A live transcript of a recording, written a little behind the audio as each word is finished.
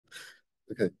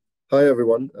Okay. Hi,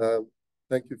 everyone.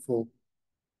 Thank you for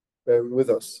bearing with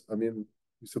us. I mean,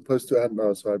 we're supposed to end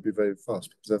now, so I'll be very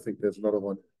fast because I think there's another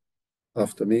one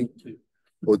after me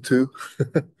or two.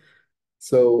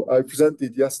 So I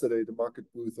presented yesterday the market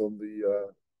booth on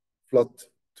the flood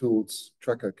tools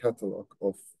tracker catalog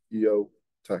of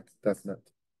EOTEC DevNet.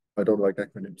 I don't like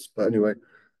acronyms, but anyway,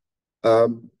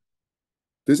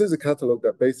 this is a catalog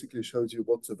that basically shows you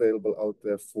what's available out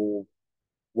there for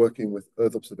working with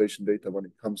Earth observation data when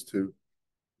it comes to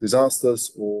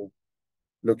disasters or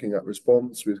looking at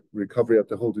response, recovery at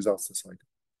the whole disaster cycle.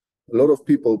 A lot of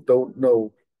people don't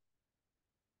know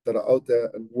that are out there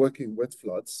and working with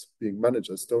floods, being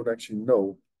managers, don't actually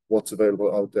know what's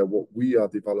available out there, what we are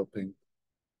developing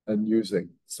and using.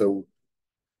 So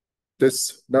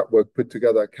this network put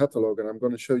together a catalog, and I'm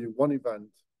going to show you one event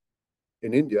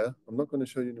in India. I'm not going to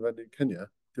show you an event in Kenya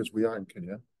because we are in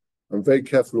Kenya. I'm very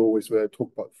careful always when I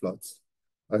talk about floods.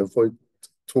 I avoid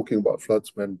talking about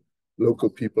floods when local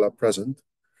people are present.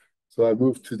 So I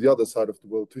moved to the other side of the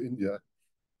world, to India.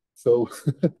 So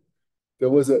there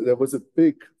was a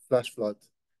big flash flood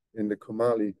in the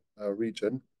Komali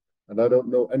region, and I don't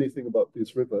know anything about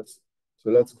these rivers, so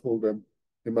let's call them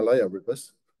Himalaya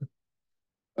rivers.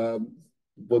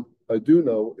 What I do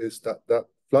know is that that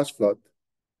flash flood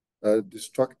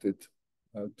destructed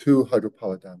 2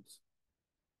 hydropower dams,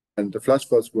 and the flash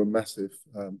floods were massive.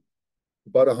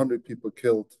 About 100 people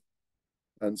killed,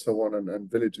 and so on,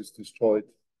 and villages destroyed.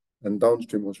 And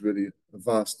downstream was really a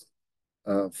vast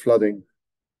flooding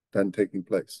then taking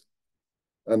place.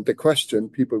 And the question,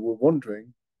 people were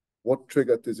wondering, what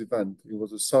triggered this event? It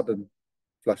was a sudden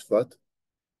flash flood.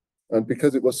 And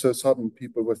because it was so sudden,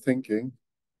 people were thinking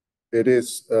it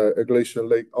is a glacial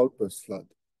lake outburst flood.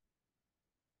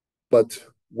 But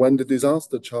when the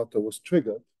disaster charter was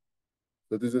triggered,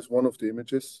 so this is one of the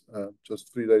images,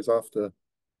 just 3 days after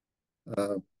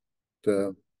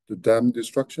the dam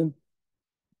destruction.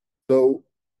 So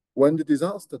when the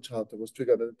disaster charter was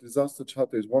triggered, and the disaster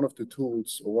charter is one of the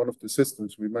tools or one of the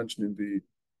systems we mentioned in the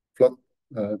flood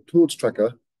tools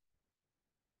tracker,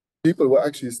 people were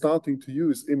actually starting to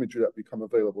use imagery that become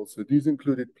available. So these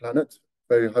included planet,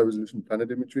 very high resolution planet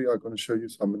imagery. I'm going to show you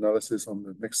some analysis on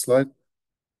the next slide.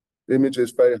 The image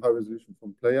is very high resolution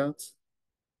from Pleiades,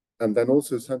 and then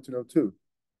also Sentinel-2.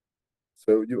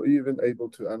 So you're even able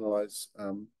to analyze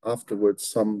afterwards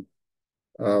some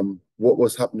what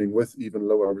was happening with even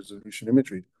lower resolution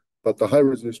imagery. But the high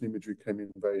resolution imagery came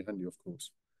in very handy, of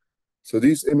course. So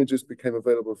these images became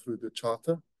available through the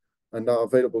charter and now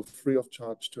available free of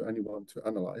charge to anyone to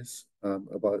analyze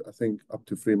about, I think, up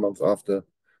to 3 months after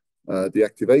the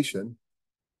activation.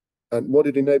 And what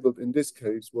it enabled in this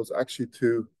case was actually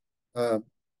to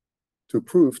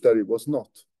prove that it was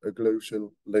not a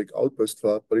glacial lake outburst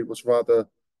flood, but it was rather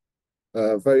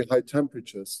very high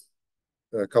temperatures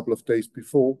a couple of days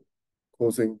before,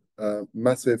 causing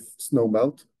massive snow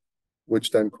melt,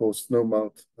 which then caused snow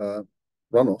melt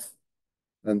runoff.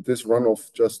 And this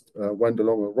runoff just went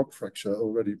along a rock fracture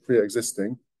already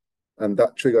pre-existing, and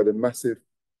that triggered a massive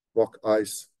rock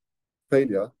ice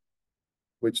failure,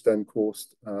 which then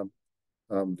caused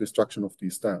destruction of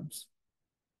these dams.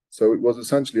 So it was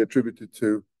essentially attributed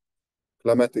to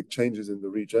climatic changes in the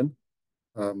region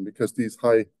because these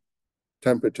high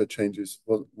temperature changes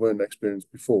weren't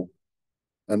experienced before.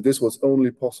 And this was only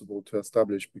possible to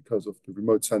establish because of the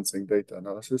remote sensing data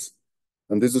analysis.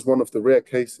 And this is one of the rare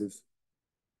cases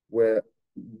where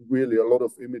really a lot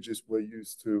of images were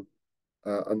used to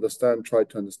try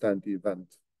to understand the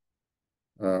event,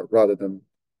 rather than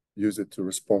use it to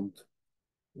respond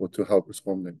or to help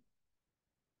responding.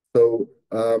 So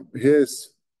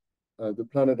here's the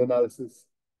planet analysis.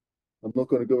 I'm not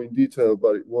going to go in detail,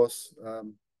 but it was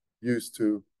used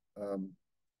to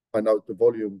find out the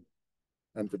volume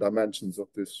and the dimensions of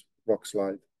this rock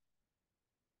slide.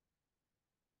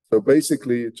 So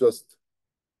basically, just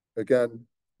again,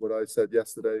 what I said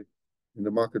yesterday in the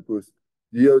market booth,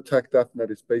 the EOTEC DevNet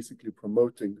is basically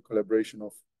promoting the collaboration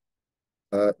of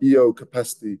EO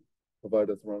capacity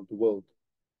providers around the world.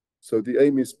 So the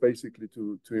aim is basically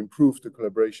to improve the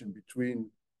collaboration between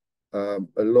a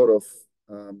lot of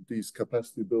these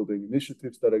capacity building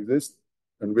initiatives that exist,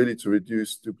 and really to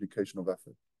reduce duplication of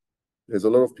effort. There's a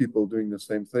lot of people doing the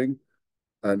same thing,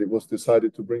 and it was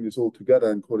decided to bring this all together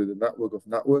and call it a network of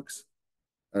networks,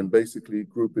 and basically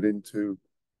group it into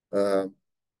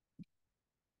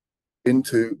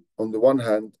on the one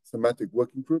hand, thematic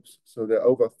working groups. So there are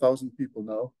over 1,000 people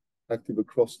now active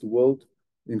across the world,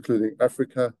 including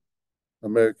Africa,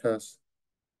 Americas,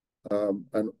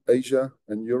 and Asia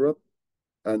and Europe.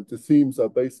 And the themes are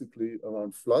basically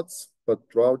around floods, but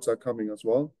droughts are coming as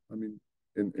well. I mean,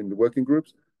 in the working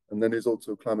groups. And then there's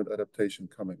also climate adaptation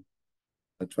coming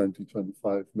at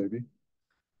 2025, maybe.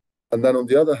 And then on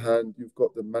the other hand, you've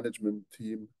got the management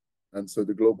team. And so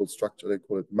the global structure, they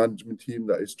call it management team,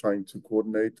 that is trying to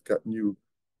coordinate, get new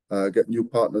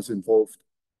partners involved,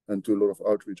 and do a lot of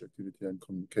outreach activity and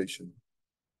communication.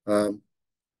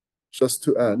 Just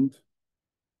to end,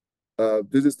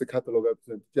 this is the catalog I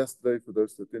presented yesterday. For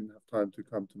those that didn't have time to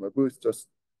come to my booth, just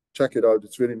check it out.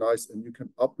 It's really nice, and you can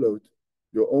upload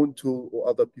your own tool or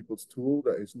other people's tool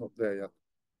that is not there yet.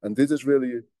 And this is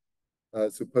really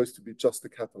supposed to be just a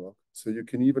catalog. So you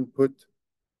can even put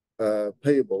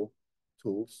payable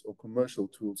tools or commercial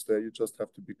tools there. You just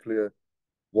have to be clear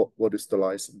what is the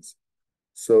license.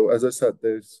 So as I said,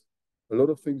 there's a lot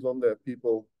of things on there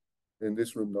people in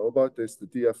this room know about. There's the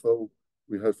DFO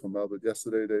we heard from Albert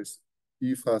yesterday. There's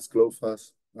EFAS,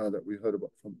 GLOFAS that we heard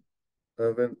about from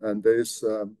Irvin. And there's,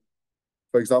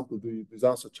 for example, the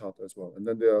disaster charter as well. And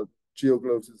then there are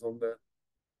GeoGlobes is on there.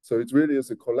 So it really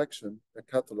is a collection, a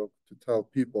catalog to tell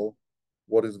people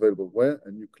what is available where.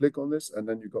 And you click on this, and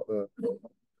then you got to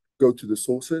go to the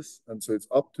sources. And so it's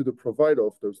up to the provider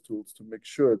of those tools to make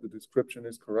sure the description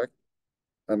is correct.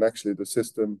 And actually the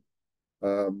system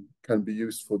can be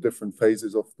used for different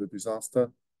phases of the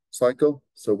disaster cycle.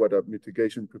 So whether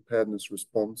mitigation, preparedness,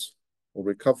 response, or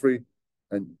recovery.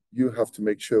 And you have to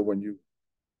make sure when you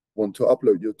want to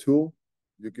upload your tool,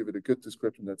 you give it a good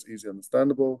description that's easy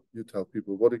understandable. You tell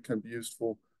people what it can be used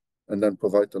for, and then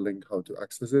provide the link how to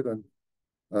access it,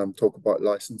 and talk about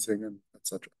licensing and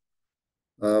etc.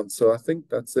 So I think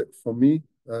that's it for me.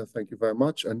 Thank you very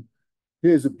much. And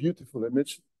here's a beautiful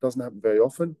image. Doesn't happen very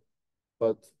often,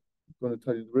 but I'm going to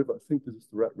tell you the river. I think this is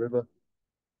the Red River,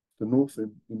 the north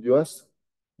in the US.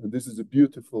 And this is a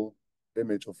beautiful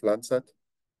image of Landsat.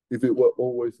 If it were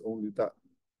always only that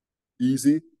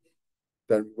easy,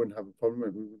 then we wouldn't have a problem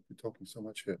and we wouldn't be talking so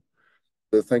much here.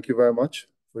 So thank you very much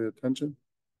for your attention.